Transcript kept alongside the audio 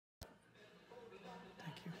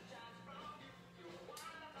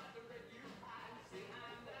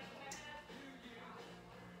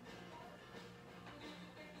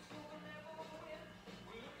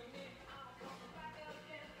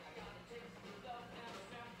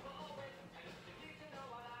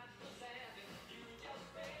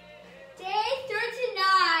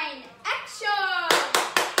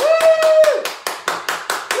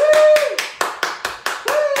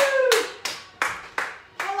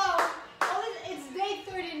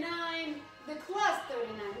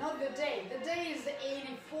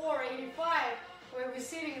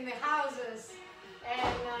sitting in the houses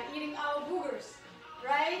and eating our boogers,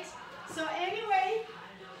 right? So anyway,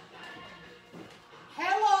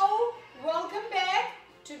 hello, welcome back.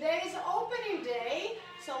 Today is opening day,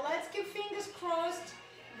 so let's keep fingers crossed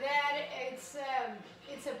that it's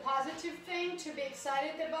a positive thing to be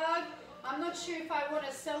excited about. I'm not sure if I want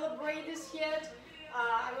to celebrate this yet.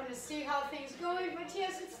 I want to see how things going, but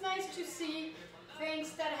yes, it's nice to see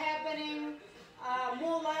things that are happening,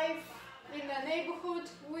 more life in the neighborhood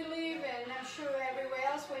we live, and I'm sure everywhere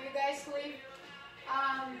else where you guys live.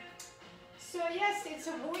 So yes, it's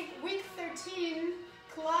a week 13,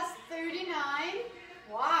 class 39.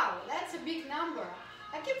 Wow, that's a big number.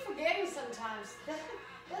 I keep forgetting sometimes.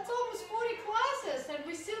 That's almost 40 classes and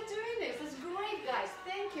we're still doing this. It's great, guys.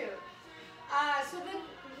 Thank you. So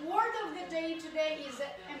the word of the day today is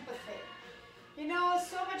empathy. You know,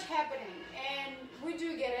 so much happening and we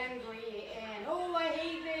do get angry and, oh, I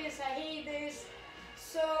hate this.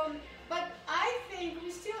 So, but I think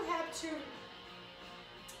we still have to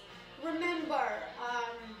remember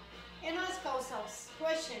and ask ourselves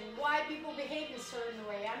question why people behave in a certain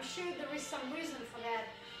way. I'm sure there is some reason for that.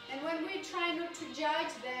 And when we try not to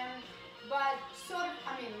judge them, but sort of,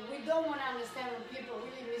 I mean, we don't want to understand when people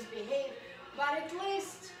really misbehave, but at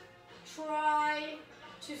least try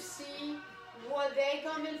to see what they're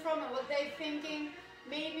coming from and what they're thinking.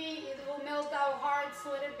 Maybe it will melt our hearts a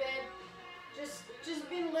little bit. Just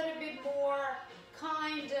being a little bit more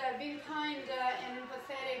kind, being kinder and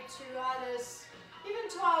empathetic to others, even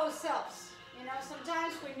to ourselves. You know,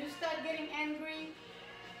 sometimes when you start getting angry,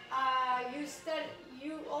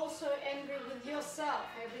 you also angry with yourself.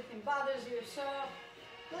 Everything bothers you. So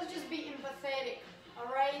let's just be empathetic,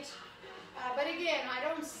 all right? But again, I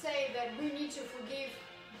don't say that we need to forgive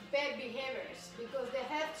bad behaviors because there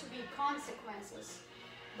have to be consequences.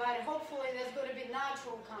 But hopefully there's going to be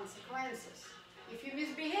natural consequences. If you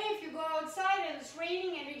misbehave, you go outside and it's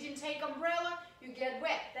raining and you didn't take umbrella, you get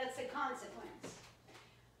wet. That's a consequence.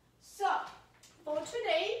 So, for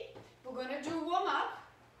today, we're going to do warm-up.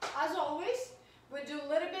 As always, we do a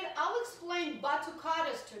little bit. I'll explain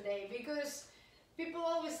batucadas today because people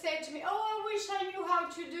always say to me, oh, I wish I knew how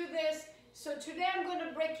to do this. So today I'm going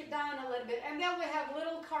to break it down a little bit. And then we have a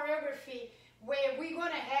little choreography where we're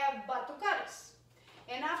going to have batucadas.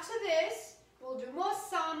 And after this, we'll do more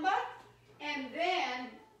samba. And then,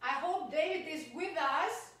 I hope David is with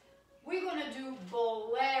us, we're going to do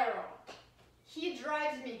bolero. He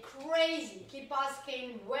drives me crazy. Keep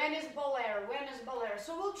asking, when is bolero? When is bolero?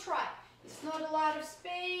 So we'll try. It's not a lot of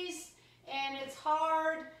space, and it's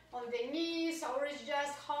hard on the knees, or it's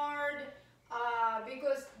just hard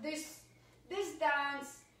because this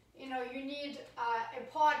dance, you know, you need a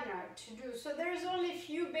partner to do. So there's only a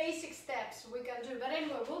few basic steps we can do. But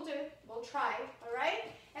anyway, we'll do it. We'll try, all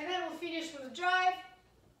right? And then we'll finish with drive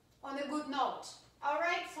on a good note. All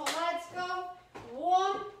right, so let's go.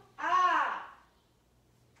 Warm up.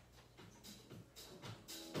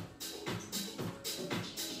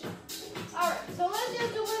 All right, so let's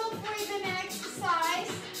just do a little breathing exercise.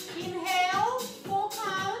 Inhale, 4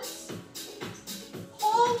 counts.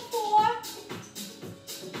 Hold 4.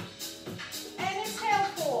 And exhale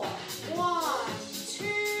 4. 1, 2,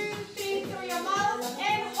 3 through your mouth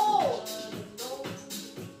and hold.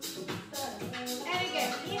 And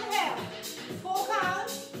again, inhale, 4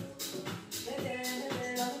 counts.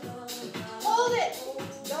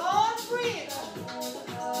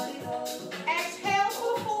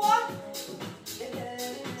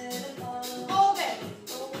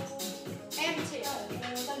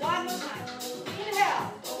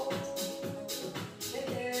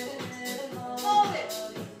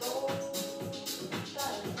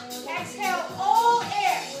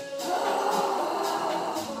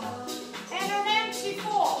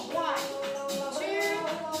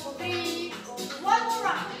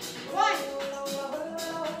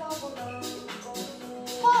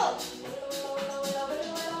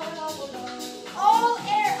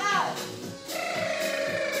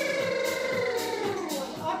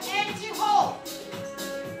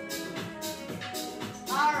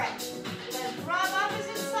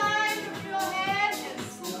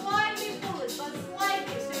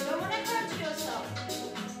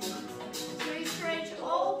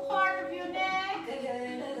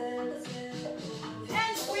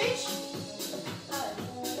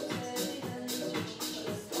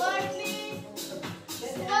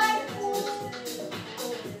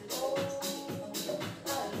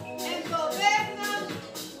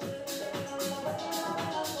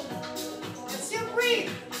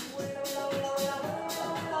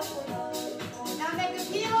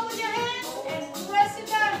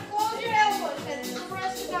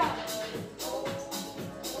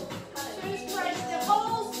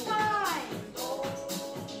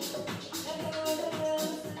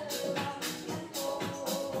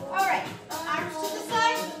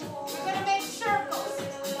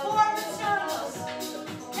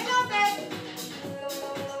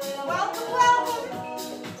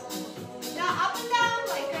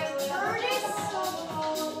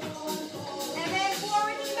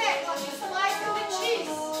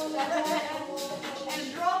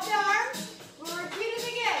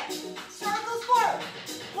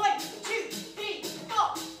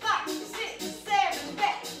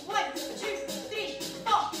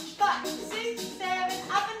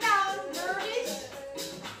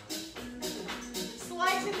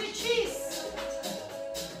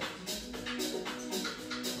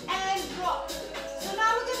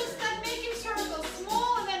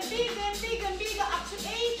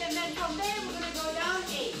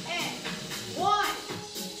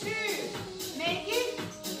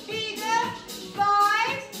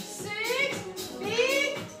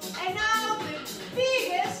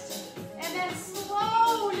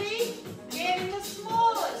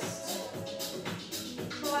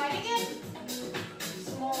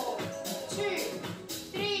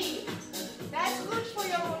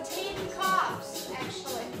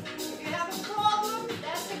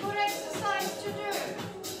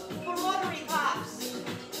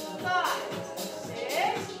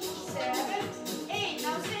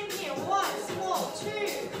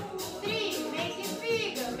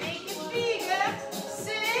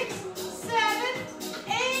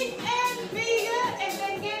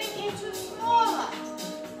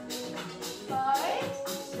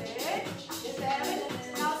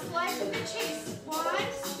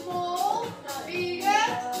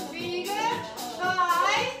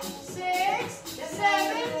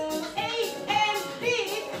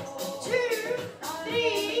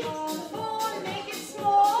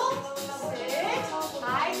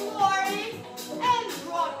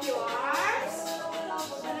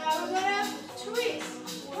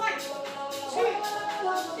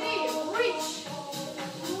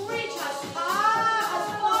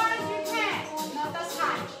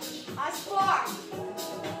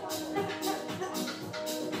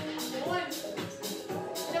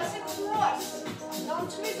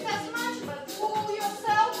 twist as much, but pull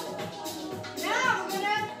yourself. Now we're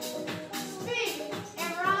gonna spin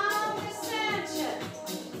around the center.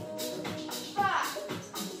 5,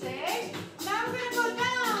 6. Now we're gonna go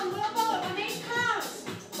down a little lower on 8 counts,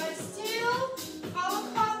 but still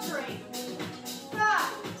helicoptering.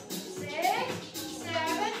 5, 6,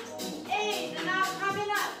 7, 8. And now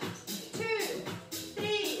coming up. 2,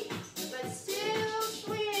 3, but still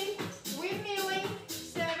swinging, windmilling.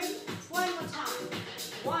 7. One more time.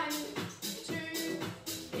 1, 2,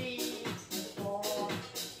 3, 4,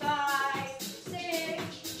 5, 6,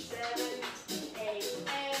 7, 8,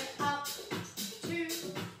 and up. 2,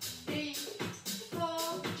 3,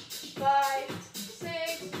 4, 5, 6,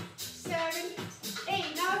 7,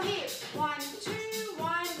 8. Now hips. 1, 2,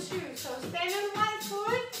 1, 2. So stand on one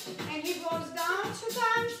foot and he goes down 2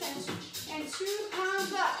 times and 2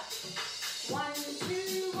 counts up. 1,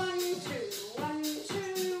 2, 1, 2, 1,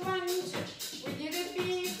 2, 1, 2. We did it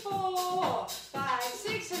before. 5,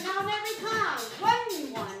 6, and now on every count. 1,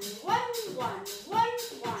 1, 1, 1, 1,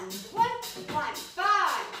 1, 1, 1,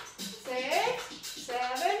 5, 6,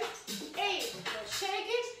 7, 8. Let's shake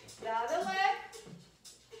it. The other leg.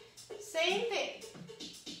 Same thing.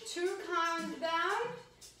 2 counts down,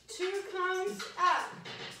 2 counts up.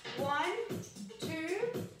 1, 2,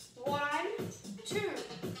 1, 2.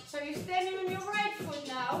 So you're standing on your right foot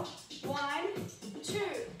now. 1, 2.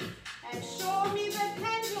 And show me the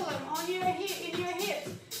pendulum on your hip, in your hips.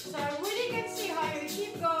 So I really can see how your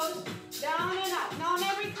hip goes down and up. Now on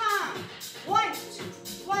every count. 1, 2,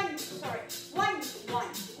 1, sorry. 1, 1,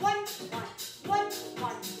 1, 1, 1,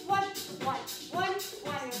 1, 1, 1, 1,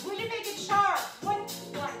 1. Really make it sharp. 1,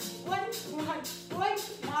 1, 1, 1, 1.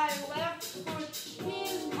 My left foot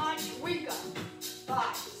is much weaker.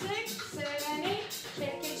 5, 6, 7, 8.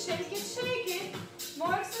 Shake it, shake it, shake it.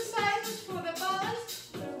 More exercises for the balance.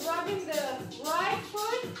 We're rubbing the right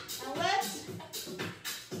foot. And let's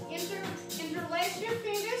interlace your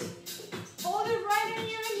fingers. Hold it right on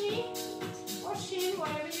your knee or shin,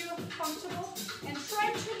 whatever you're comfortable. And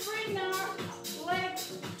try to bring our leg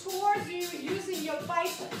towards you using your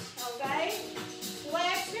biceps, okay?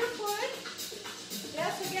 Flex your foot.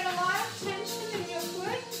 Yes, you get a lot of tension in your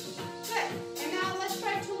foot. Good. And now let's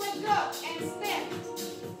try to let go and stand.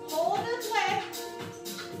 Hold the leg.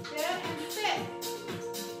 Get up and sit.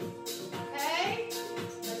 Okay?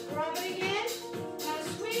 Let's grab it again. Now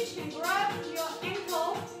switch and grab your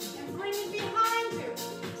ankle and bring it behind you.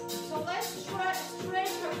 So let's stretch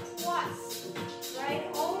your quads. Right?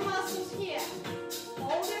 All the muscles here.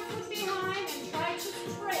 Hold your foot behind and try to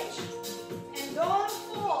stretch. And don't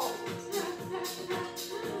fall.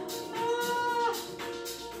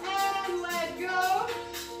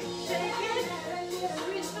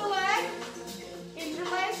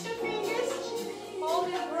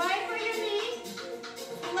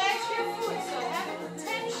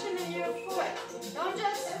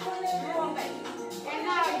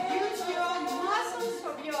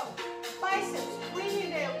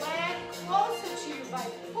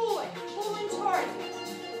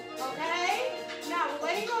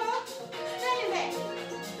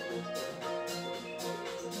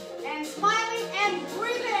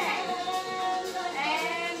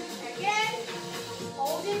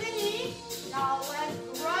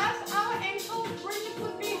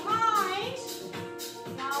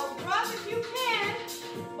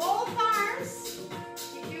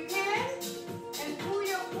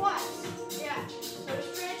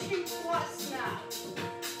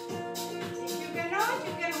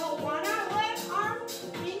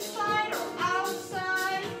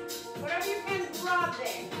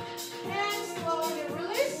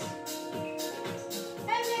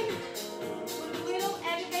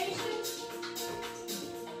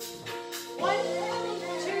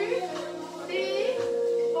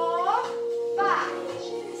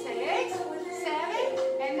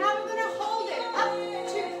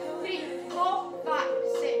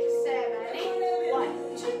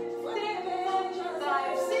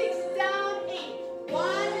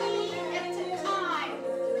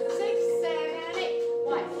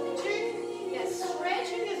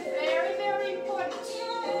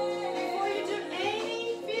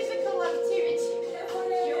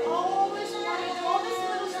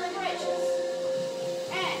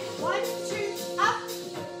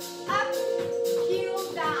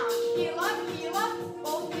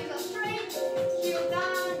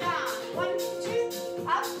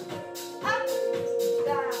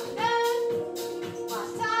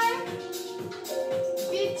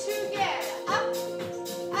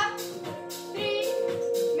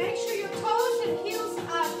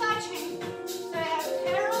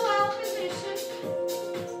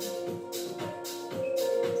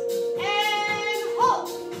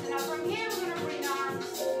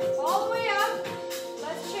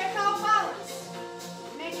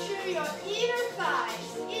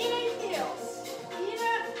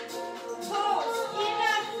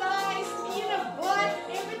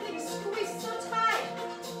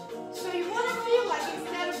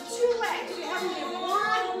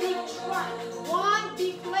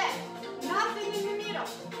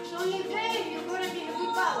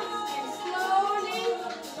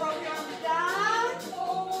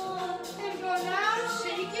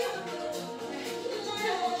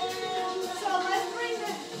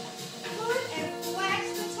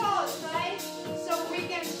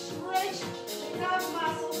 calf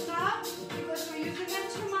muscles now because we're using them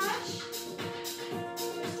too much.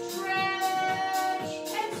 Stretch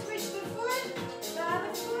and switch the foot, the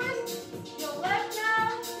other foot, your left now,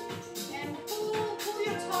 and pull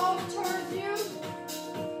your toes towards you.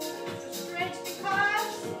 Stretch the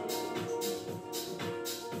calves.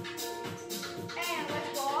 And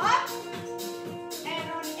let's go up. And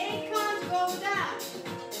on 8 counts, go down.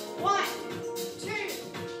 1, 2,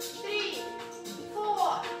 3,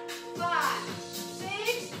 4, 5,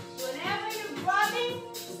 6. Whenever you're rubbing,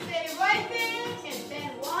 stay right there and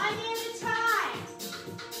bend one knee at a time.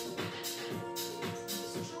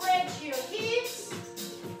 Stretch your hips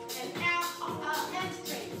and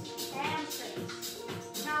hamstrings.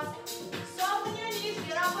 Now, soften your knees,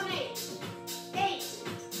 get up on 8. 8,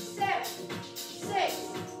 7, 6,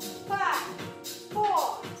 5,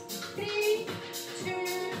 4, 3, 2,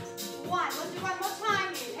 1. Let's do one more time.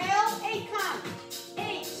 Inhale, 8 count.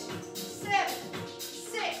 8, 7,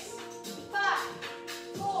 6, 5,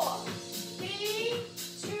 4, 3,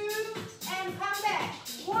 2, and come back.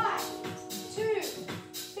 1, 2,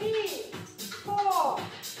 3, 4,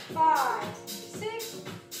 5, 6,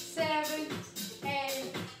 7,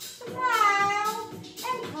 8. Smile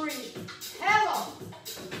and breathe. Hello.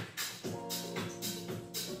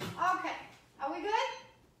 Okay, are we good?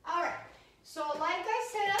 All right. So like I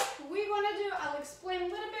said, we're gonna do, I'll explain a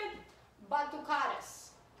little bit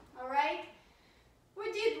batucadas. All right?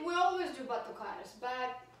 We always do batucadas,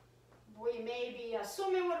 but we may be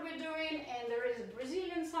assuming what we're doing, and there is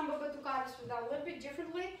Brazilian samba batucadas we done a little bit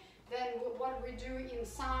differently than what we do in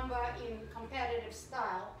samba in competitive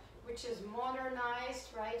style, which is modernized,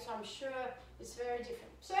 right? So I'm sure it's very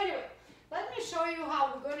different. So anyway, let me show you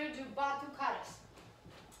how we're going to do batucadas.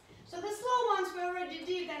 So the slow ones we already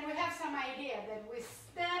did, and we have some idea that we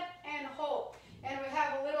step and hold, and we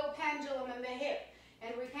have a little pendulum in the hip,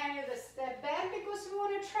 and we can either step back because we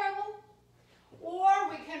want to travel, or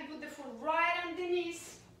we can put the foot right on the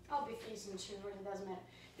knees. I'll be facing you, it really doesn't matter.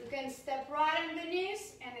 You can step right on the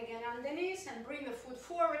knees, and again on the knees, and bring the foot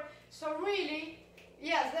forward. So really,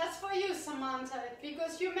 yes, that's for you, Samantha,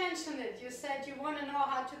 because you mentioned it. You said you want to know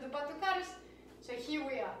how to do batucadas. So here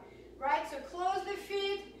we are, right? So close the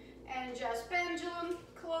feet and just pendulum,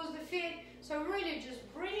 close the feet. So really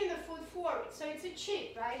just bringing the foot forward. So it's a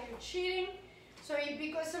cheat, right? You're cheating. So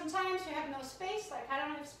because sometimes you have no space, like I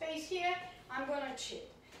don't have space here, I'm going to cheat.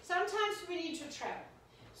 Sometimes we need to travel.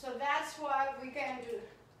 So that's what we can do.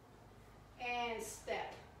 And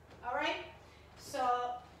step. All right?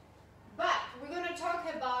 So, but we're going to talk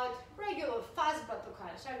about regular fast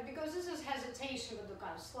batucadas, right? Because this is hesitation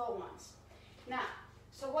batucadas, slow ones. Now,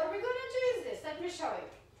 so what we're going to do is this. Let me show you.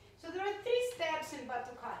 So there are 3 steps in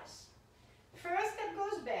batucadas. First step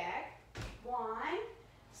goes back, 1,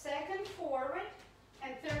 second forward,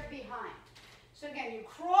 and third behind. So again, you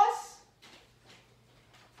cross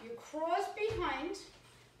behind,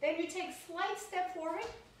 then you take slight step forward,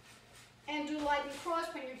 and do light and cross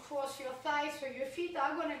when you cross your thighs, so your feet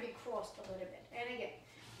are going to be crossed a little bit. And again,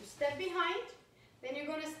 you step behind, then you're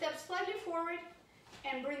going to step slightly forward,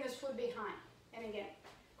 and bring this foot behind. And again,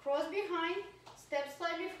 cross behind, step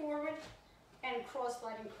slightly forward, and cross,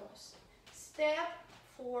 slide, and cross. Step,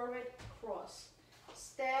 forward, cross.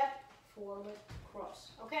 Step, forward,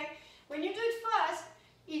 cross. Okay? When you do it fast,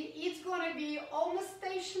 it's going to be almost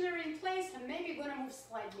stationary in place, and maybe you're going to move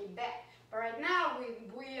slightly back. But right now,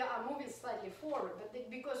 we are moving slightly forward, but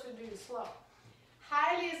because we're doing slow.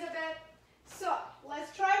 Hi, Elizabeth. So,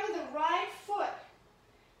 let's try with the right foot.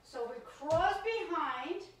 So, we cross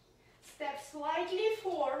behind, step slightly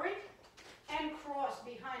forward, and cross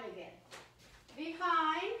behind again.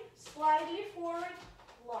 Behind, slightly forward,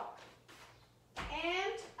 lock.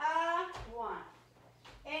 And 1.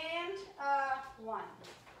 And 1.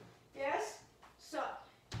 Yes? So,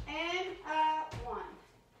 and 1.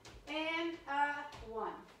 And 1.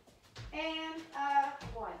 And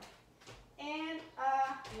 1. And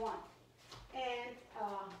 1. And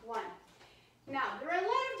 1. Now, there are a lot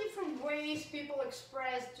of different ways people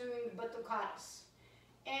express doing batucadas.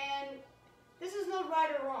 And this is not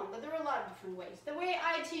right or wrong, but there are a lot of different ways. The way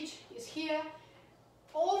I teach is here,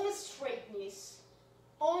 almost straight knees,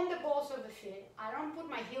 on the balls of the feet. I don't put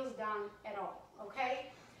my heels down at all,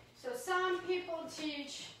 okay? So some people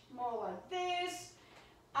teach more like this.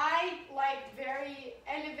 I like very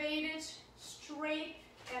elevated, straight,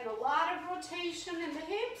 and a lot of rotation in the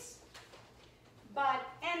hips,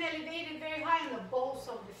 and elevated very high in the balls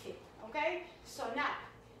of the feet, okay? So now,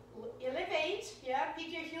 elevate, yeah,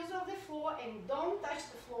 pick your heels off the floor and don't touch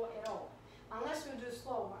the floor at all, unless we do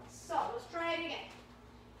slow ones. So let's try it again.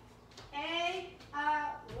 And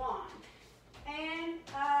 1, and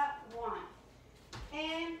 1,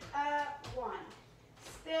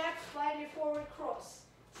 cross.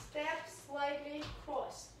 Step, slightly,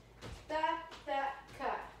 cross. Ta, ta,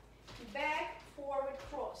 ka. Back, forward,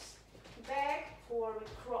 cross. Back, forward,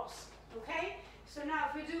 cross. Okay? So now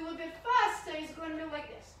if we do a little bit faster, it's going to be like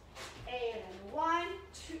this. And 1,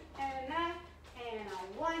 2, and a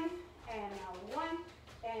 1, and a 1,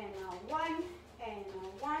 and a 1, and a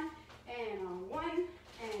 1, and a 1,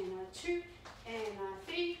 and a 2, and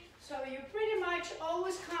a 3. So you're pretty much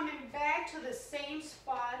always coming back to the same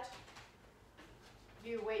spot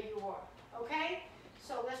where you are. Okay?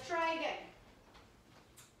 So let's try again.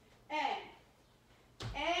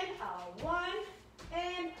 And a 1,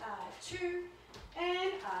 and a 2,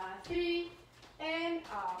 and a 3, and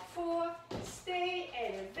a 4. Stay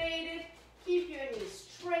elevated. Keep your knees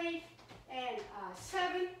straight. And a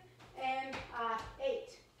 7, and a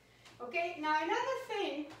 8. Okay? Now another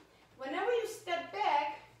thing, whenever you step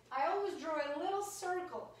back, I always draw a little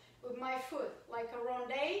circle with my foot, like a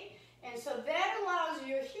rondé, and so that allows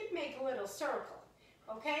your hip make a little circle.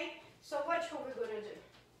 Okay? So watch what we're going to do.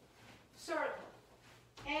 Circle.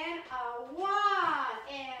 And a 1,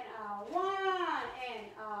 and a 1, and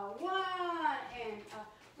a 1, and a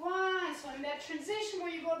 1. So in that transition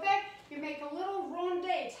where you go back, you make a little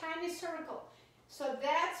rondé, tiny circle. So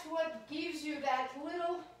that's what gives you that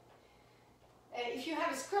little, if you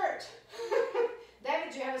have a skirt.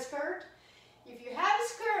 David, do you have a skirt? If you have a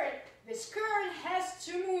skirt, the skirt has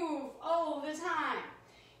to move all the time.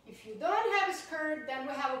 If you don't have a skirt, then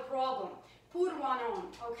we have a problem. Put one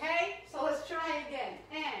on, okay? So let's try again.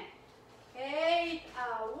 And 8,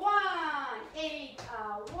 1, 8,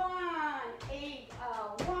 1, 8,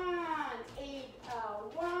 1, 8,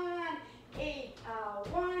 1, 8,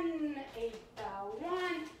 1, 8,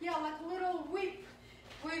 1. Yeah, like a little whip.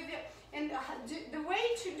 And the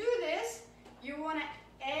way to do this, you want to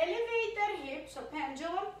elevate that hip, so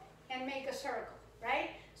pendulum, and make a circle, right?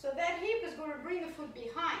 So that hip is going to bring the foot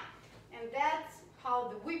behind, and that's how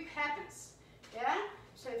the whip happens, yeah?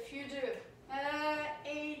 So if you do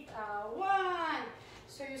 8, 1,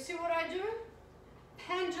 so you see what I do?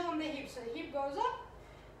 Pendulum the hip, so the hip goes up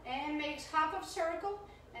and makes half of circle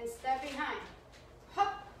and step behind.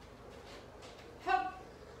 Hop, hop,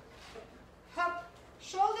 hop.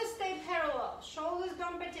 Shoulders stay parallel. Shoulders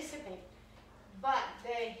don't participate. But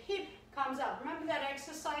the hip comes up. Remember that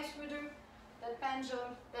exercise we do? That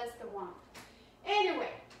pendulum, that's the one.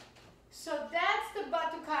 Anyway, so that's the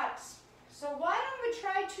batucadas. So why don't we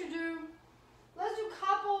try to do, let's do a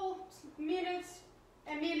couple minutes,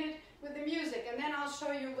 a minute with the music, and then I'll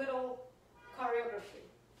show you little choreography.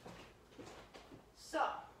 So.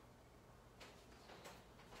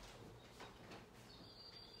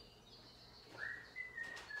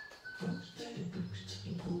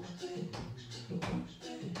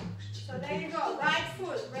 So there you go, right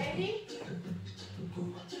foot, ready?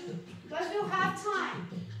 Let's do half time.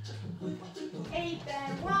 8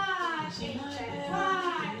 and 1, 8 and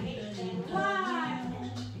 1, 8 and 1.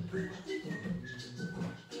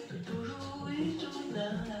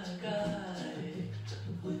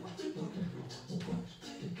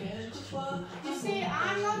 You see,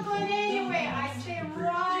 I'm not going anywhere. I stay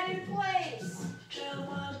right in place.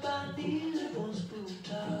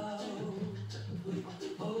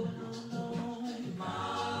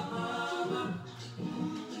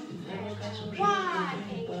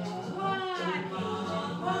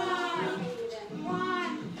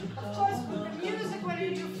 Of course, with the music, when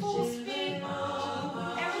you do full speed,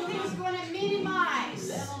 everything's going to minimize.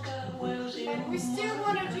 But we still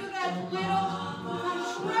want to do that little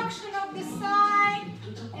contraction of the side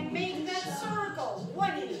and make that circle.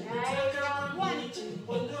 1, 8, 1, 8, and 1, 8,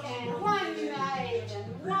 and 1, 8, and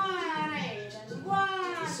 1.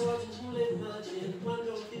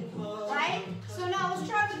 Right? So now let's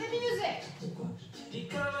try with the music.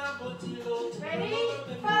 Ready?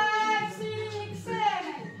 5, 6, 7.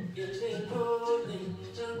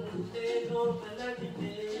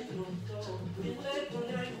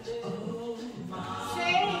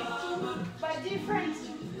 Same, but different.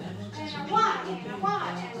 And a 1, and a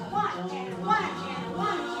 1, and a 1, and a 1, and a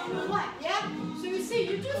 1, and a 1. Yeah? So you see,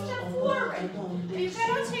 you do step forward. And you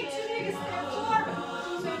cannot take too big a step forward.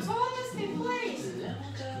 So it's almost in place.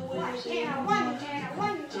 1, and a 1, and a 1,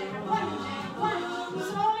 and a 1, and a 1.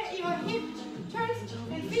 Slowly your hip turns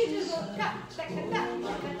and feet just go ta, ta, ta,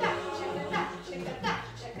 ta, ta, ta, ta, ta,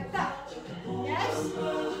 ta, ta. Yes?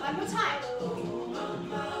 One more time.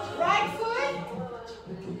 Right foot.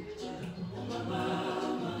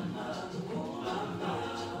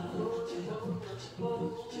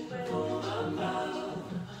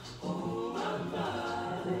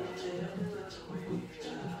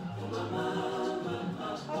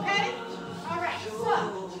 Okay? Now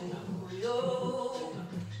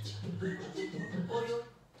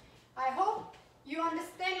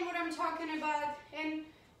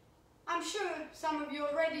of you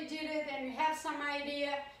already did it and you have some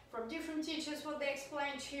idea from different teachers what they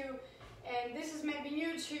explained to you, and this is maybe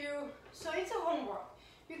new to you, so it's a homework.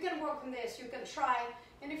 You can work on this, you can try,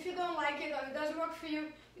 and if you don't like it or it doesn't work for you,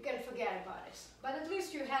 you can forget about it. But at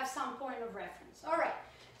least you have some point of reference. All right,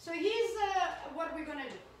 so here's what we're gonna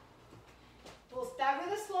do. We'll start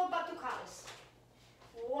with the slow batucadas.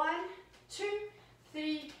 1, 2,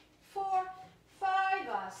 3, 4,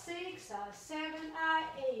 5, 6, 7,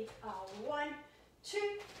 8. 1, 2,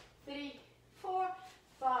 3, 4,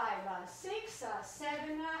 5, 6,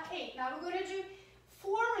 7, 8. Now we're going to do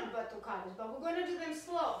forward batucadas, but we're going to do them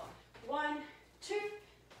slow. 1, 2,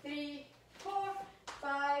 3, 4,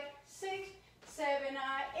 5, 6, 7,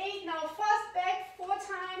 8. Now fast back 4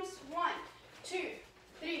 times. 1, 2,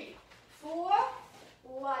 3, 4.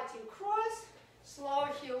 Latin cross. Slow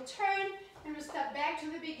heel turn. And we step back to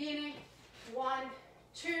the beginning. 1,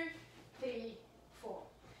 2, 3, 4.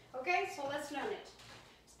 Okay, so let's learn it.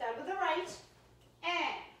 Start with the right.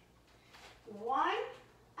 And 1,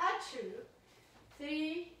 2,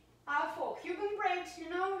 3, 4. Cuban breaks, you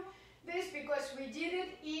know this because we did it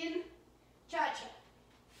in cha-cha.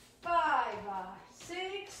 5,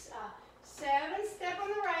 6, 7. Step on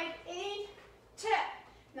the right. 8, tap.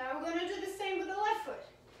 Now we're going to do the same with the left foot.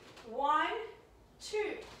 1,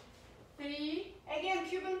 2, 3. Again,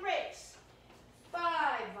 Cuban breaks.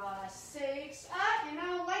 5, 6, you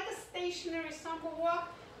know, like a stationary sample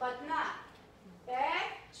walk, but not.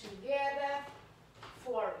 Back, together,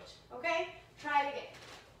 forward. Okay? Try it again.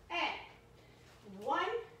 And 1,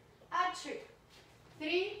 2,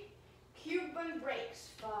 3, Cuban breaks.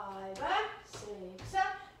 5, 6,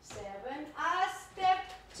 7, step,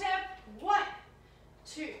 tap. 1,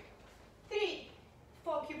 2, 3,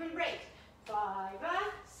 4 Cuban breaks. 5,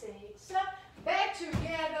 6, back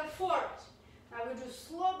together, forward. Now we do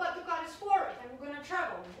slow batucadas forward, and we're going to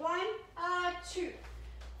travel. 1, 2,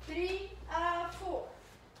 3, 4,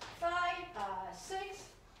 5, 6,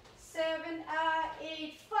 7,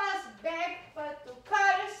 8. Fast back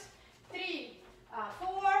batucadas. 3,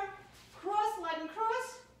 4. Cross, Latin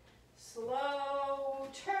cross. Slow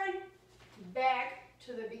turn back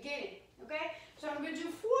to the beginning. Okay? So I'm going to do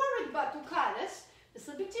forward batucadas. It's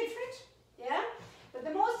a bit different. Yeah? But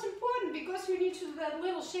the most important, because we need to do that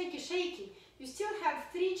little shaky, you still have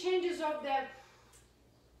 3 changes of the,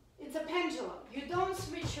 it's a pendulum. You don't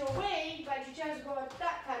switch your way, but you just go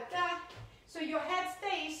da-da-da. So your head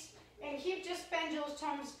stays and hip just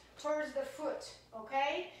pendulums towards the foot,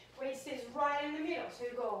 okay? Where it stays right in the middle. So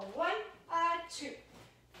you go 1, 2,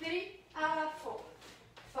 3, 4,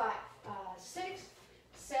 5, 6,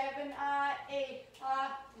 7, 8.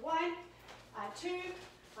 1, 2,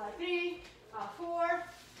 3, 4.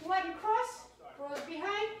 One cross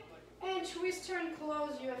behind. And twist, turn,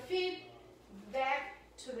 close your feet, back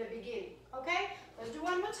to the beginning, okay? Let's do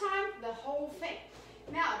one more time, the whole thing.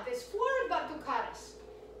 Now, there's forward batucadas.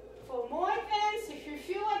 For more advanced, if you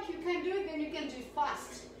feel like you can do it, then you can do it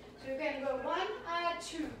fast. So you can go 1,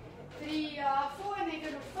 2, 3, 4, and then you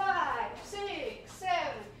can do 5, 6, 7,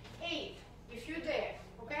 8, if you dare,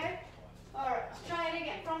 okay? All right, let's try it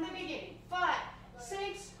again from the beginning. 5,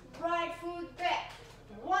 6, right foot back.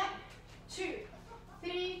 1, 2,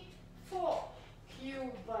 3, 4.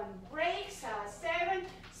 Cuban breaks. 7.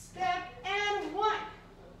 Step and 1,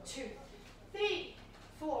 2, 3,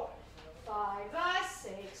 4, 5,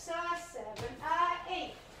 6, 7,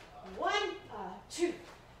 8. 1, 2,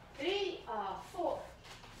 3, 4,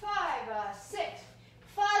 5, 6.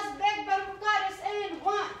 Fast back batucadas and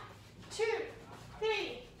 1, 2,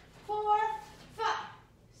 3, 4, 5,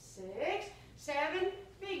 6, 7.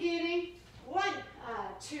 Beginning. 1,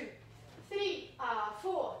 2, 3,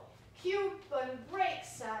 4. Cuban breaks.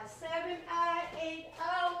 7, 8.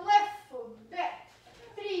 Left foot back.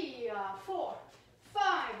 3, 4,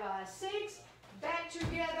 5, 6. Back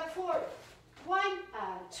together forward. 1,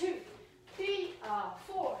 2, 3,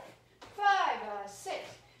 4, 5, 6,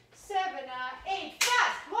 7, 8.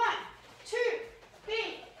 Fast. 1, 2, 3,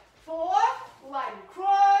 4. Line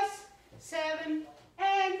cross. 7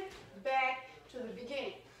 and back to the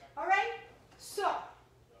beginning. All right? So,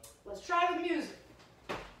 let's try with music.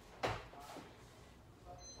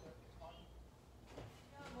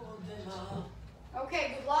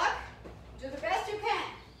 Okay, good luck. Do the best you can.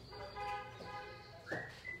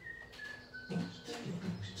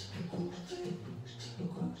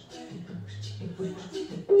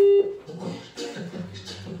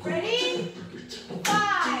 Ready?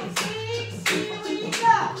 5, 6, here we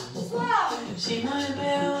go. Slow. Si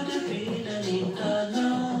mueve de vida linda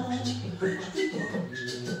non.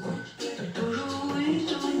 Toujours il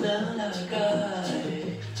dans la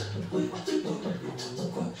caille.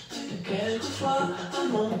 Quelquefois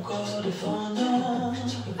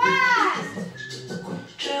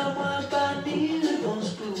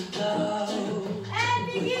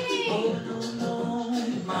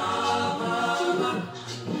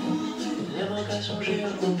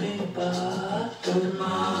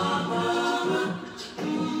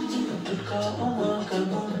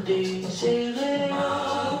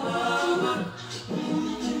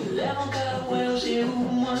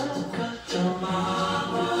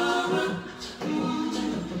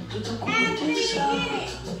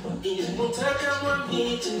Mutaka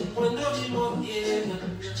mwamiti, mwendo vimoyena.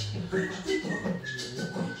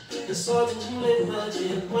 The salt mule maji,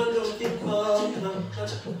 mwendo vipoma.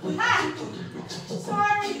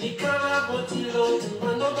 Sorry. Ikala botiloti,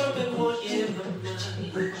 mwendo bambe moyena.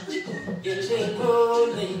 Ilego,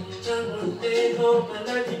 lengango, lego,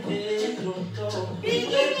 malaki pelo, to.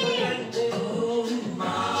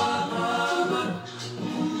 Mama,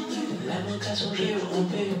 la boca sonríe,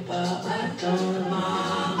 rompe pas attendre.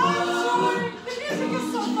 Mama, The music is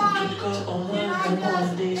so fun. au moins And comment I'm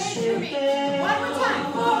just décider. one more time.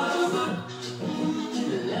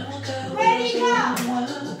 La boca Ready, go. moi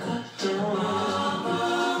qu'attendre.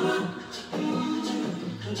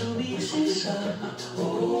 Tout oublie, c'est ça.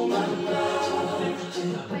 Oh mama,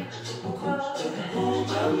 oh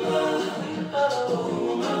mama,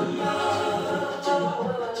 oh mama.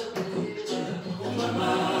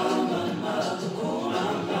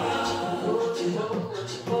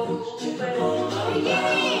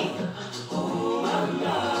 Beginning.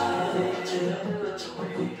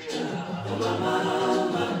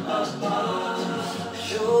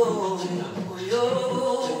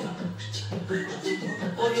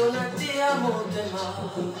 Oyo natia motema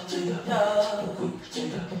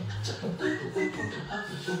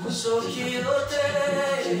soki ote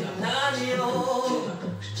nani o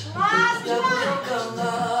Last time.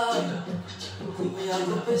 yakokanga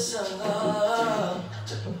yakopesanga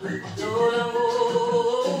toyango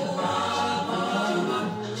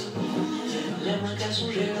Les mains qu'elles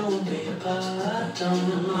sont gelées, on ne peut pas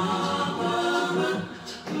attendre.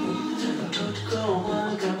 Tout comme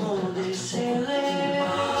un gamin desserré. Les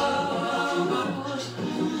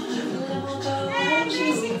mains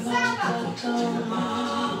qu'elles sont attendre.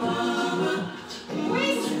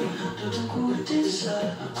 Tout goûter ça.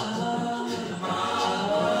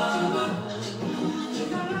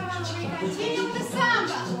 We continue with the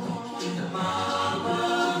samba.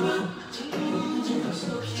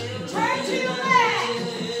 Turn to your left.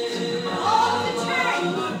 Hold the turn.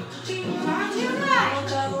 Turn to your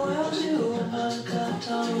right.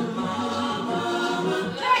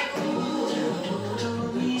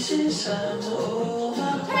 C'est ça, oh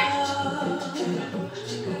mama,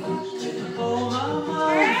 oh mama,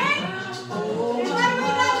 Turn. And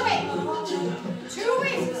another way. 2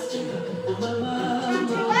 weeks. oh mama, Turn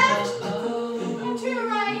to your left. And to your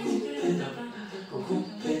right.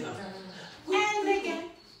 And again.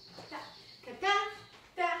 Da, ka, da,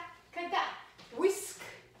 da, ka, da. Whisk.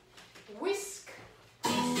 Whisk.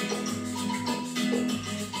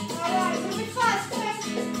 Alright, move it faster.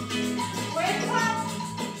 Wake up.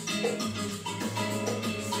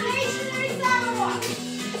 Stationary samba walk.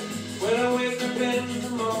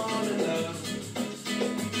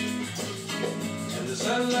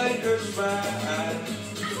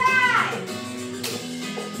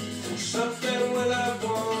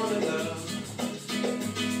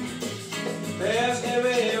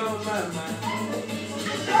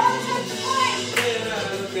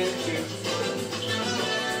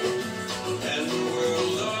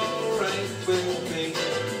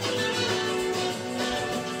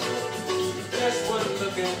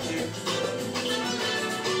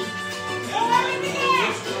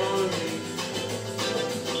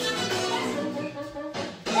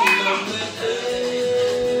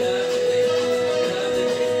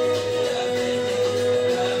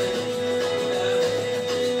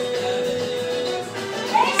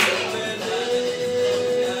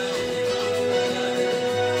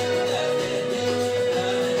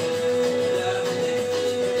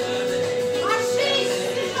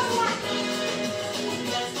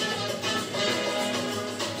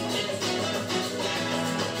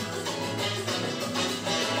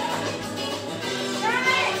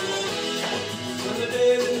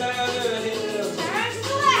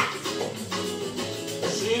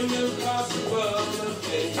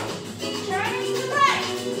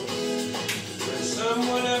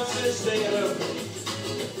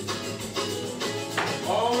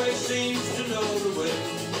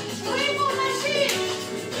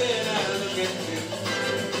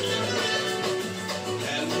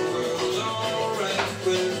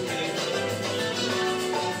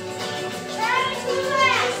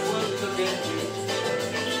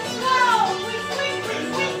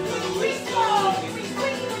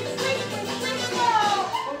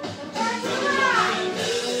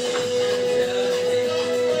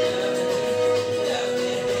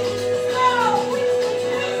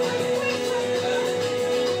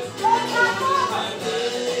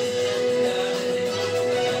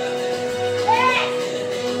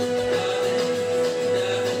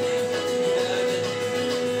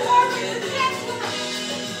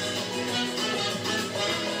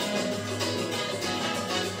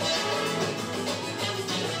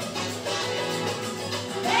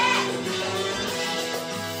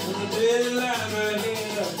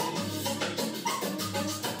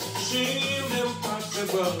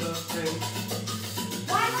 of pain.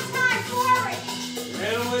 One more time, forward.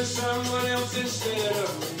 And with someone else instead of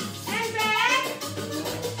me. And back.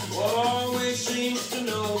 Always seems to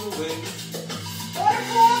know the way. Quarter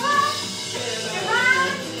forward. And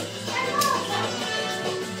round. And over.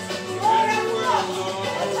 Forward and forward.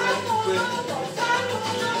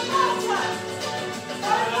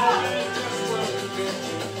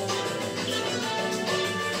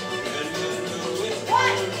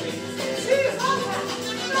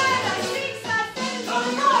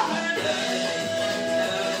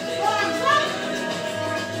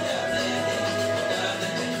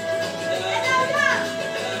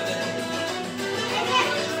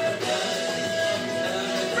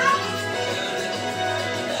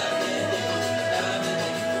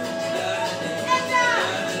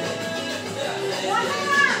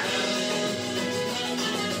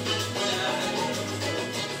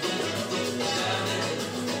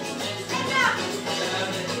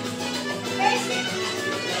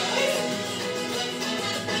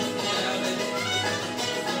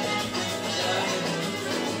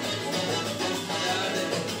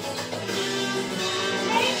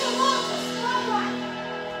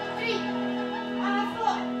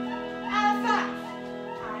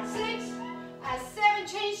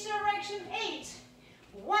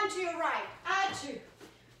 To your right, add 2,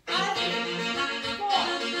 add 3, 4,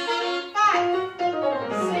 5,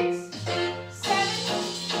 6, 7,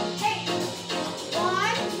 8, 1,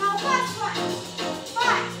 now fast one,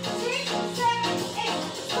 5, 6, 7, 8,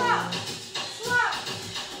 slow, slow,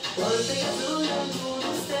 slow,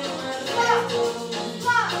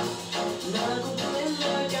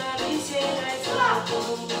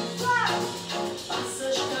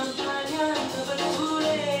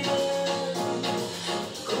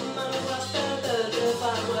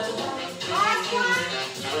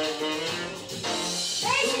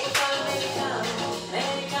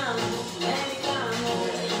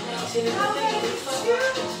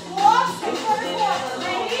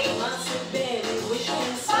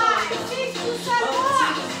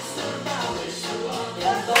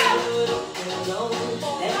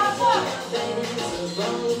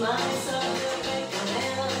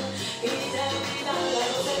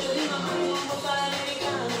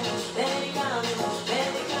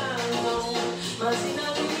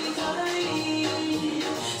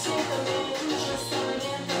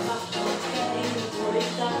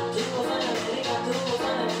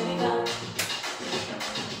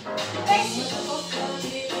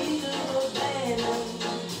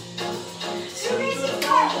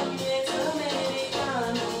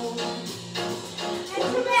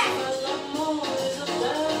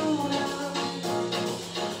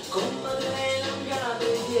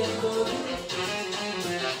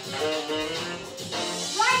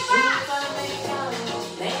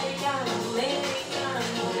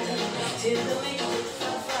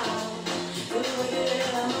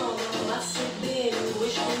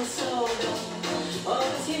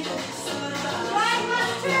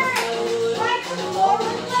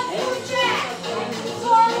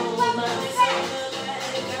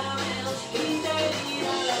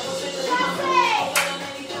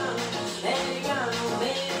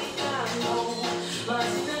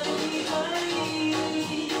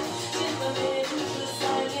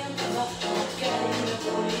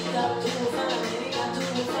 Got to find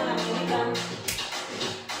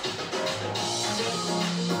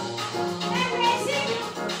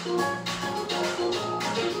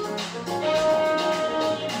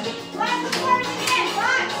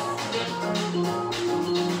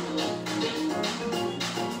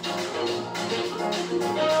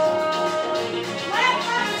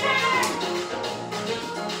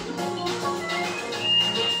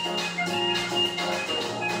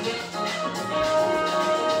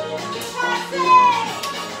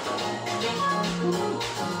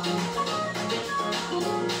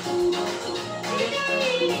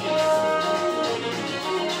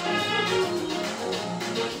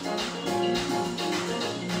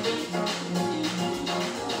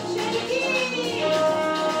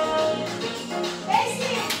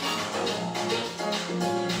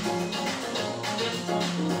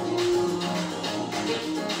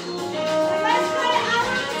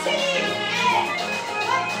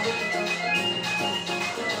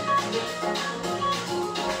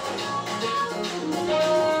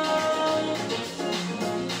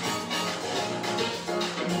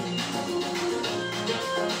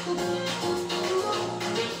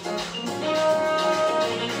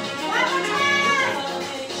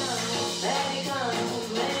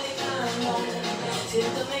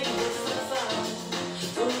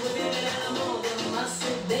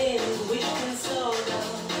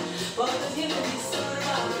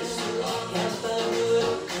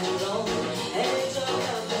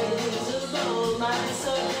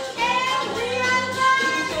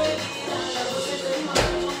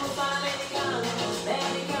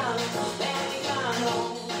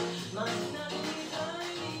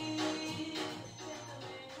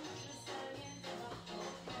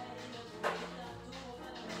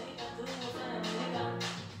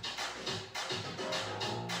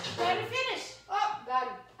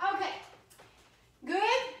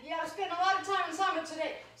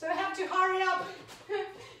today. So I have to hurry up.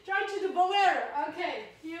 Try to do bolero. Okay,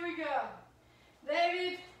 here we go.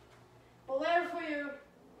 David, bolero for you.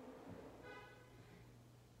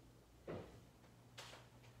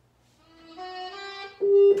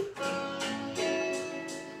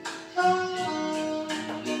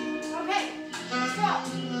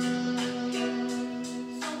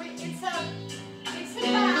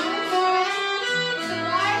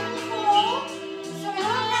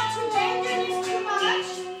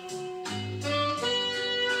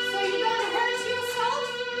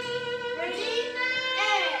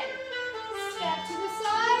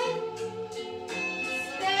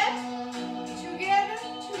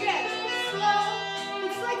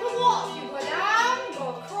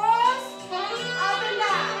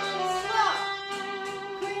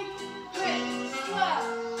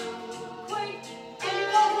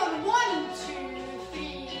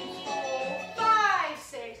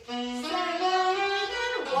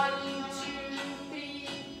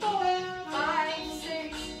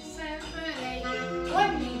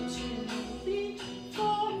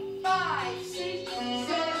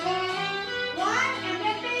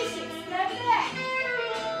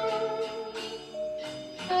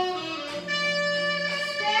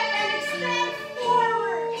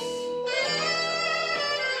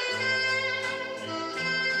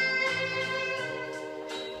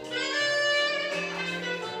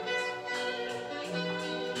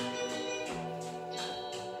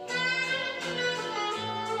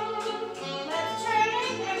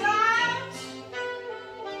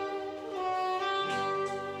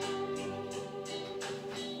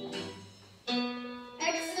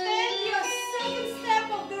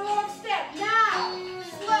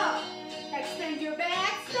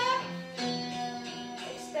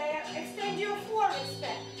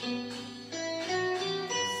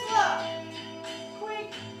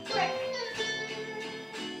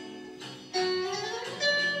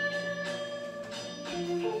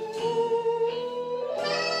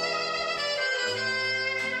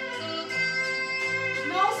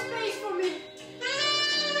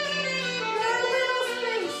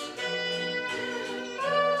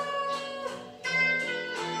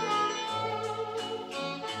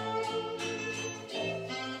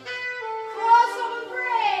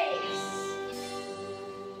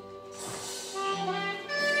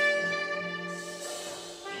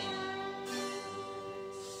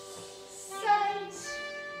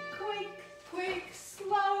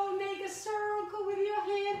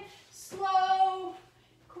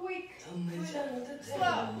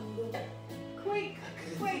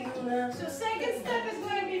 So second step is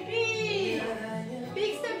going to be big.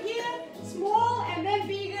 Big step here, small, and then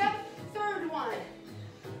bigger. Third one.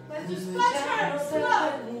 Let's do split turn,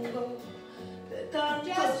 slow.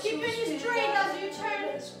 Just keeping it straight as you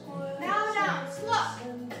turn. Now down, slow.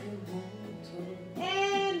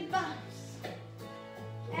 And bounce.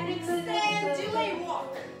 And extend, delay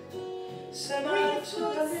walk. Breathe to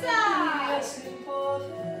the side.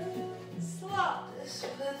 Slow.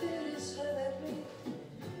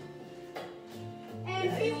 And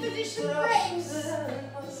feet position breaks.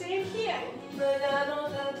 Same here.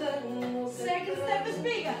 Second step is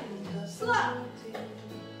bigger. Slow.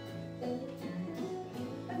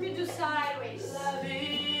 Let me do sideways.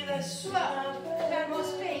 Slow. Have more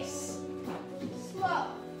space. Slow.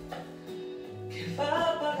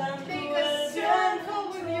 Make a circle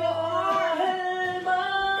with your arm.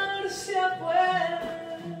 Make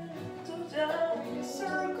a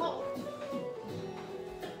circle.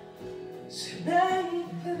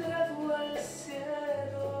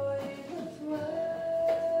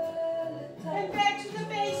 And back to the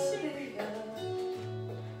basic.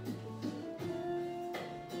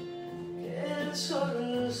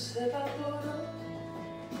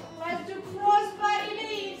 Let's do cross body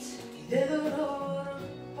leads.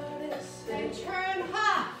 And turn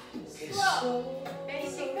half. Slow.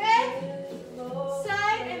 Basic bend.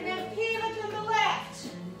 Side and then pivot to the left.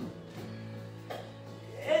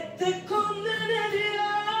 Basic,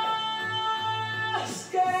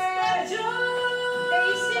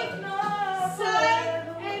 side,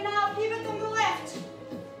 and now pivot on the left.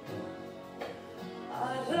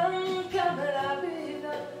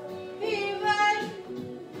 Pivot.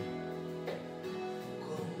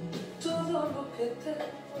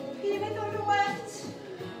 Pivot on the left.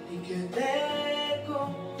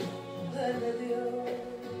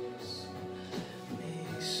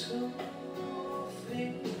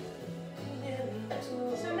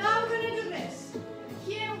 So now we're going to do this.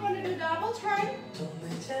 Here we're going to do double turn.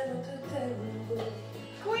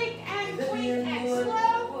 Quick and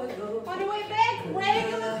slow. On the way back,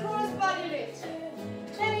 regular cross body lift.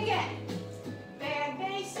 Then again. Back,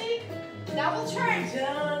 turn.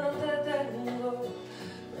 Ya no te tengo,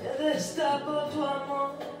 me destapo tu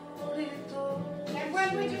amorito. And when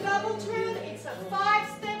we do double turn, it's a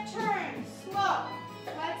 5-step turn. Slow.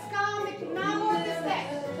 Let's count the number of the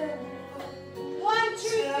steps. 1, 2,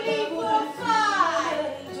 3, 4,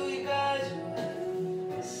 5.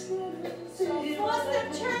 So 4-step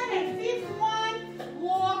turn and 5th one,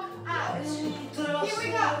 walk out. Here we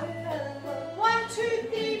go. 1, 2,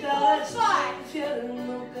 3, 4, 5.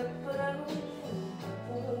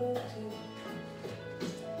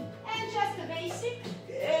 And just the basic.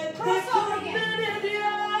 Cross over again.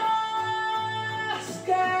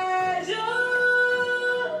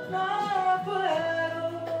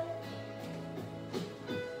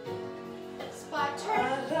 Spot turn.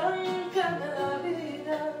 Arráncame la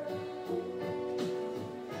vida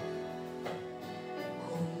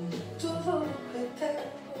con todo lo que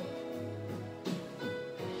tengo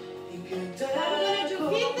y que te Now we're going to do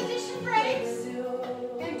 5th position breaks.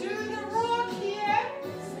 And do the rock here.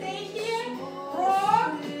 Stay here.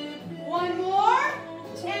 Rock. One more.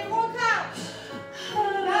 And walk out.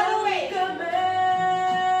 Another way.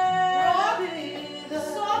 Rock.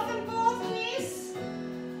 Soften both knees.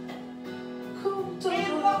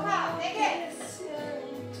 And walk out. Again.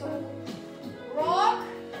 Rock.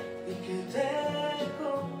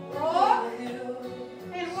 Rock.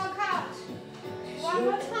 And walk out. One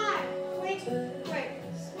more time. Quick, quick.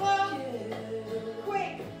 Slow.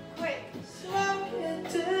 Quick, quick. Slow.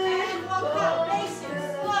 And walk out. Basic.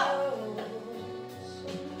 Slow.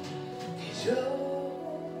 Yo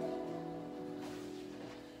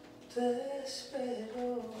te espero.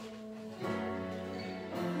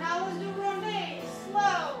 Now let's do rondé.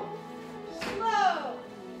 Slow. Slow.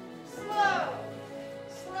 Slow.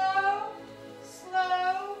 Slow.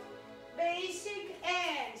 Slow. Basic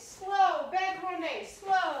and slow. Back rondé.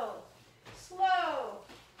 Slow. Slow.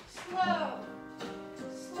 Slow.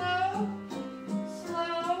 Slow.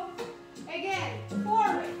 Slow. Again.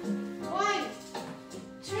 Forward. 1,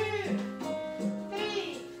 2,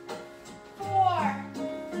 3, 4.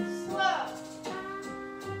 Slow.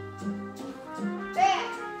 Back.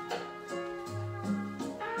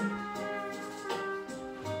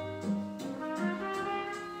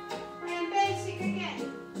 And basic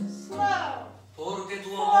again. Slow. Porque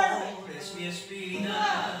tu amor es mi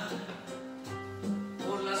espina,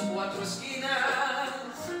 por las 4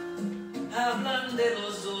 esquinas hablan de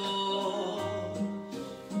los dos,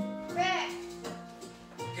 Back.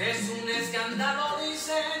 que es un escándalo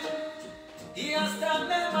dicen y hasta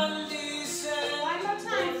me maldicen. One more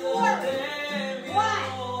time. por 4, de mi 1,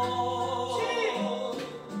 amor. 2,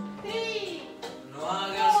 3. No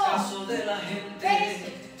hagas caso de la gente,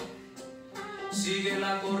 Basic. sigue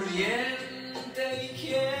la corriente y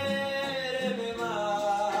quiéreme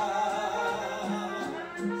más.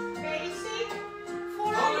 Basic.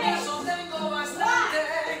 Con Forward. eso tengo bastante.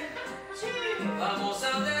 2. Vamos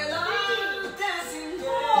adelante sin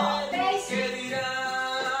ver qué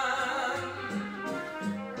dirán.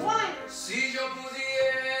 1. Si yo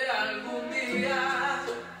pudiera algún día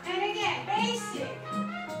And again. Basic.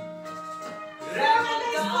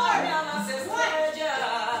 remontarme a las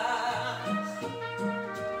estrellas,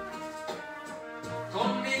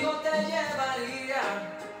 conmigo te llevaría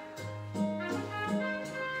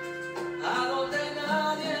a donde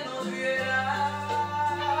nadie nos viera.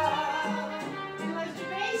 And let's do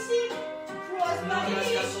basic. Cross No hagas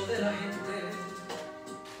body. caso de la gente,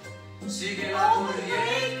 sigue la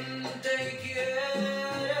corriente y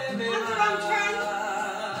quiéreme más.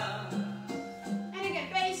 And again.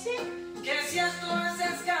 Basic. Que si esto es Cross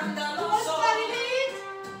escandaloso, body lead.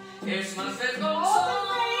 es más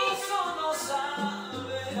vergonzoso no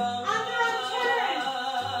saber Underarm turn.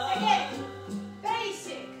 amar. Again.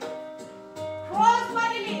 Basic. Cross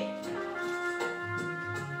body lead.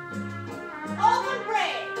 Open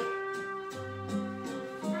break.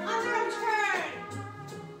 Underarm turn.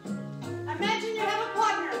 Imagine you have a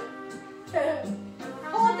partner.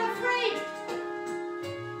 Hold the frame.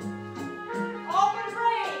 Open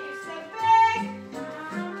break. You step back.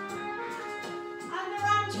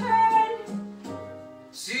 Underarm turn.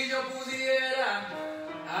 Si yo pudiera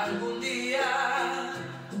algún día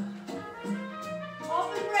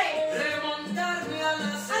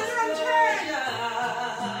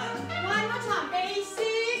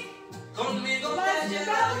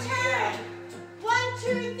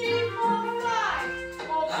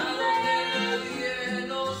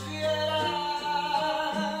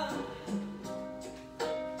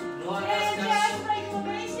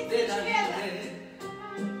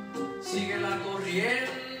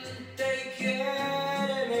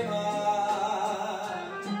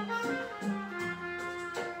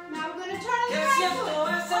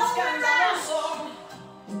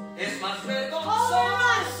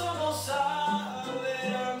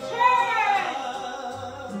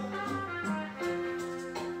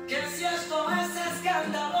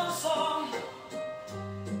escandaloso,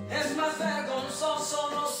 es más vergonzoso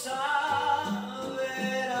no saber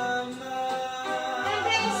amar.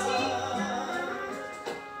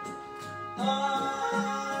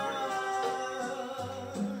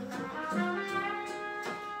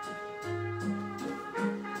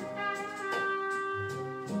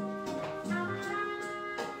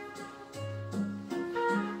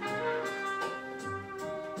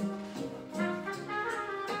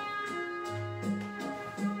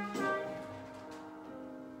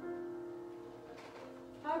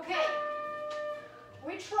 Okay,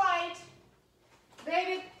 we tried.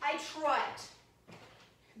 David, I tried.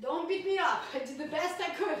 Don't beat me up. I did the best I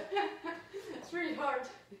could. It's really hard.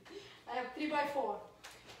 I have 3x4. All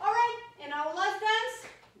right, and our last dance,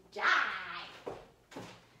 jive.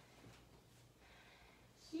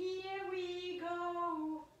 Here we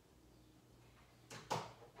go.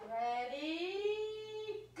 Ready,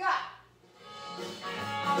 go.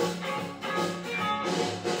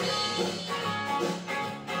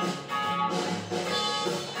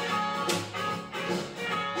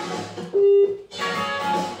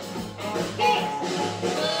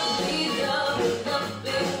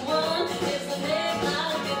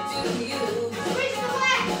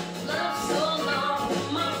 Love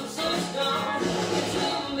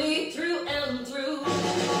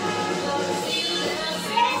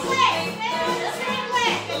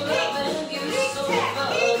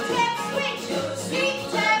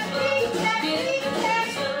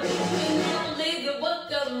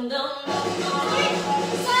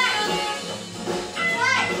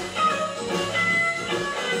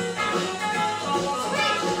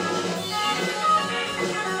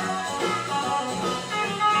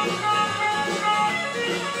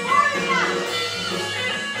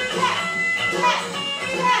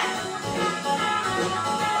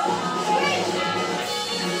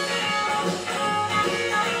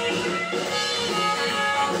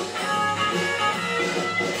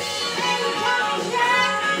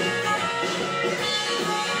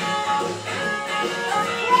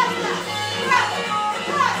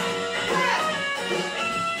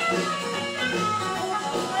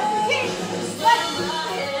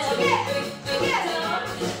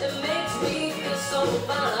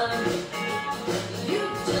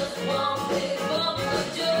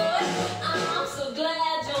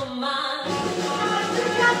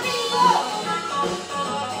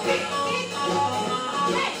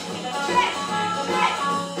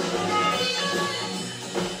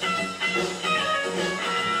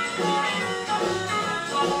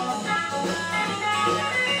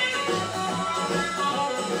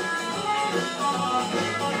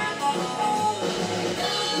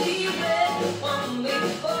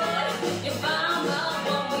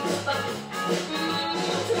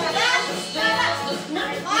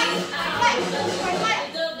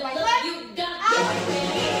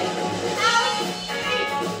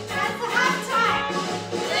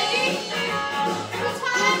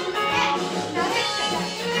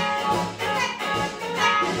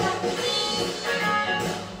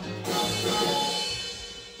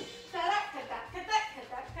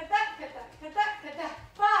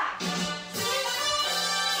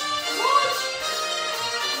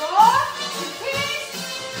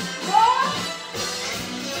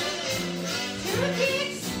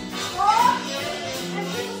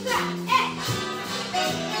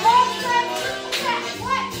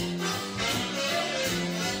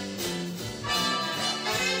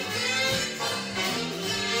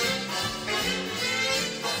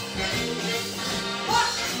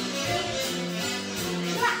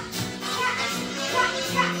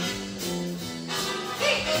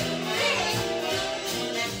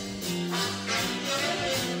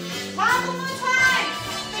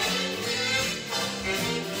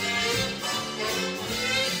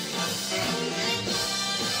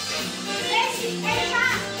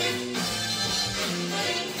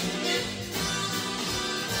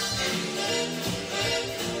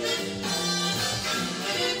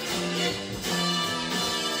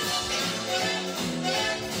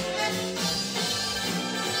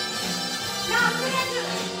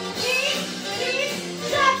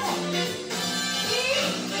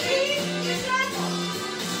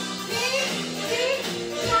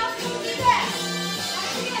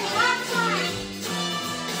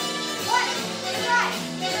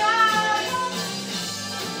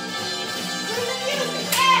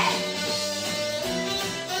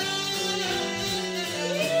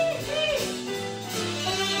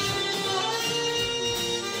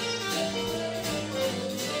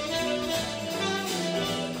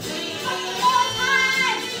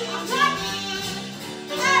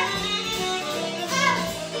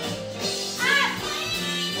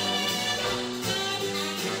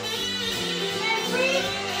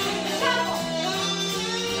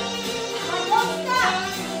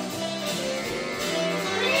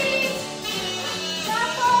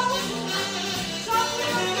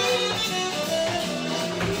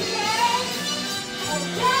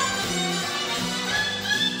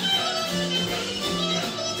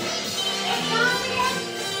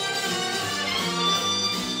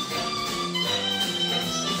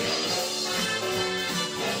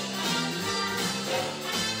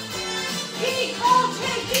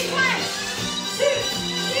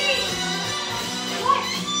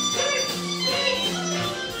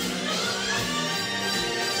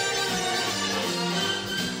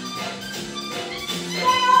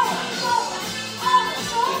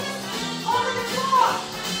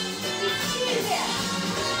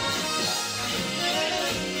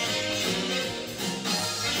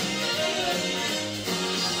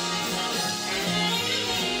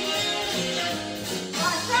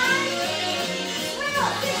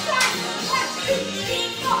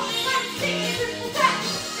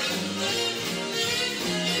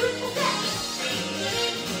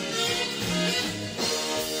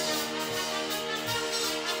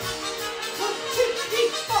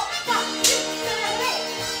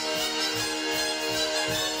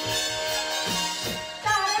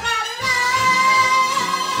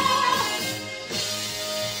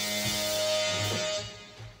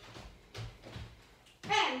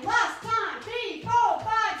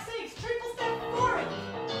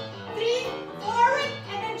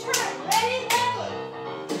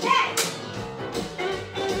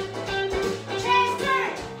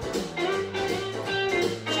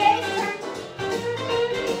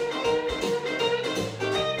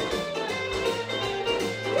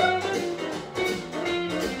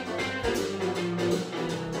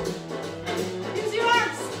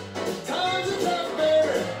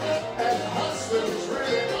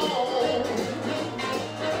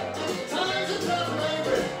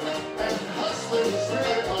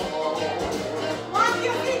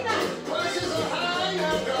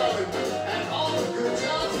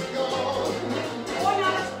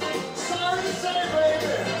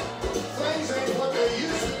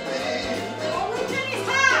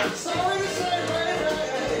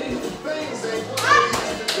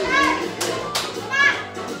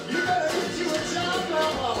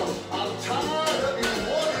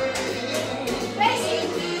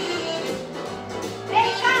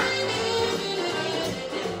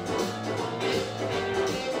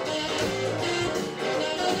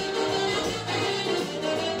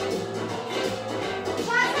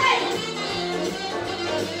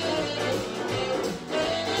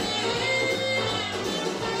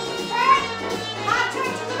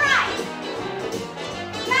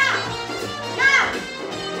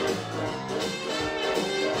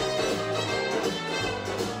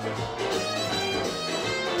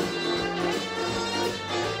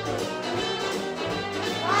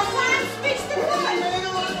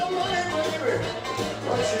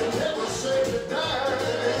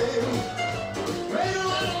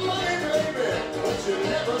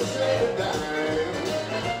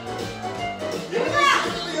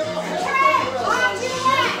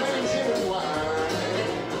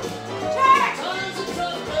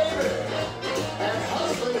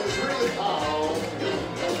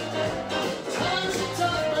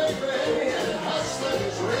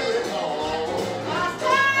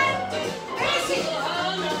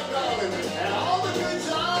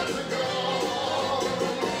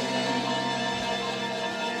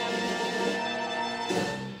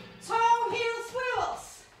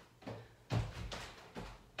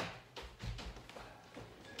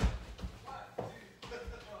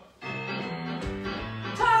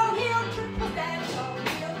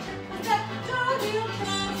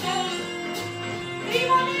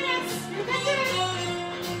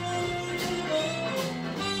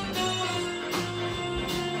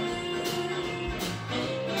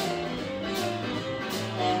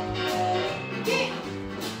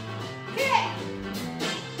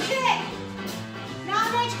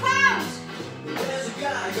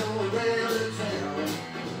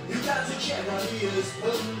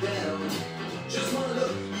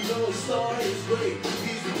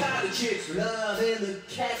chicks love and the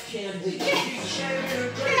cats can't hate. He's a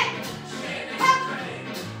shaving drink.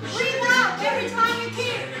 Breathe out every time you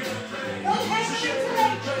kick. Don't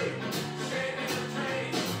hesitate.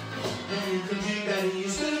 And you can keep that in your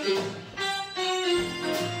sleeping.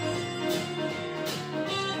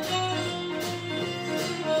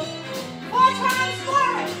 Four times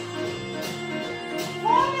forward.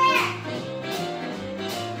 Four back.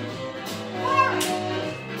 Forward.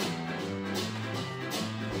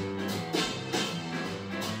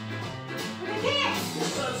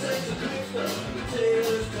 Sunset's a quick stuff, the tale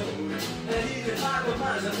is told. And he can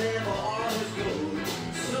compromise a man for all his gold.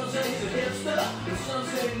 Some say he's a hipster, and some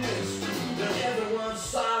say this. But everyone's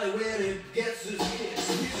solid when it gets his kicks.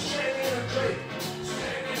 He's a shaving a drape.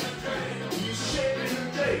 He's a shaving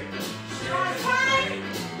a drape.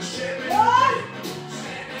 Shaving a drape.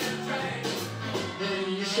 And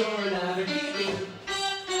you're sure not a geeking.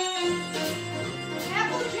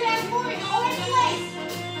 Applejack moving all in place.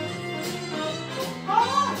 Come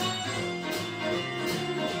on.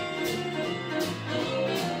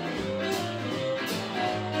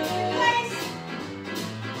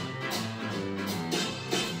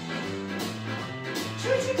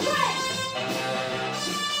 switching way.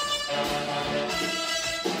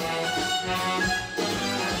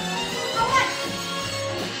 Away.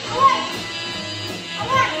 Away.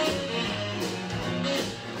 Away.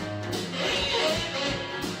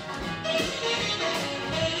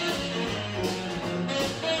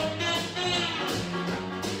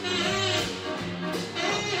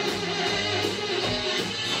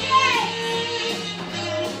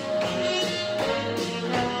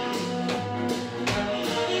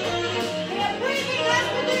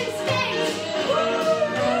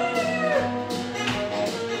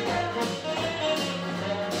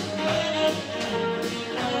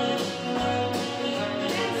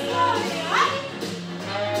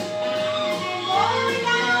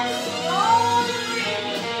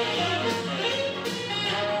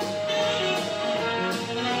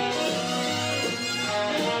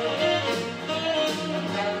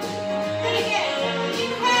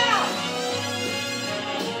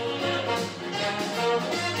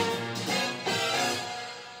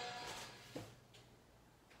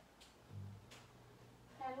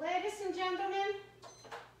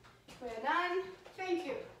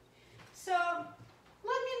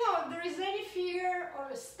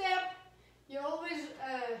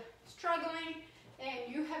 Struggling and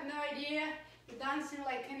you have no idea, you're dancing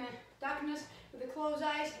like in a darkness with the closed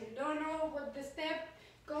eyes and you don't know what the step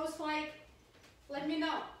goes like, let me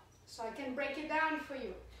know so I can break it down for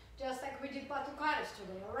you, just like we did batucadas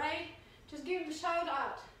today, alright? Just give a shout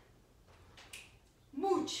out,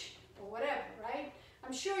 mooch or whatever, right?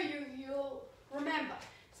 I'm sure you'll remember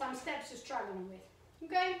some steps you're struggling with,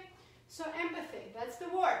 okay? So empathy, that's the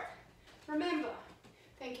word. Remember,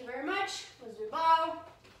 thank you very much. Let's do bow.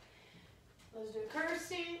 Let's do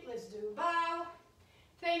curtsy. Let's do bow.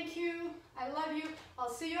 Thank you. I love you.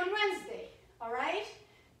 I'll see you on Wednesday.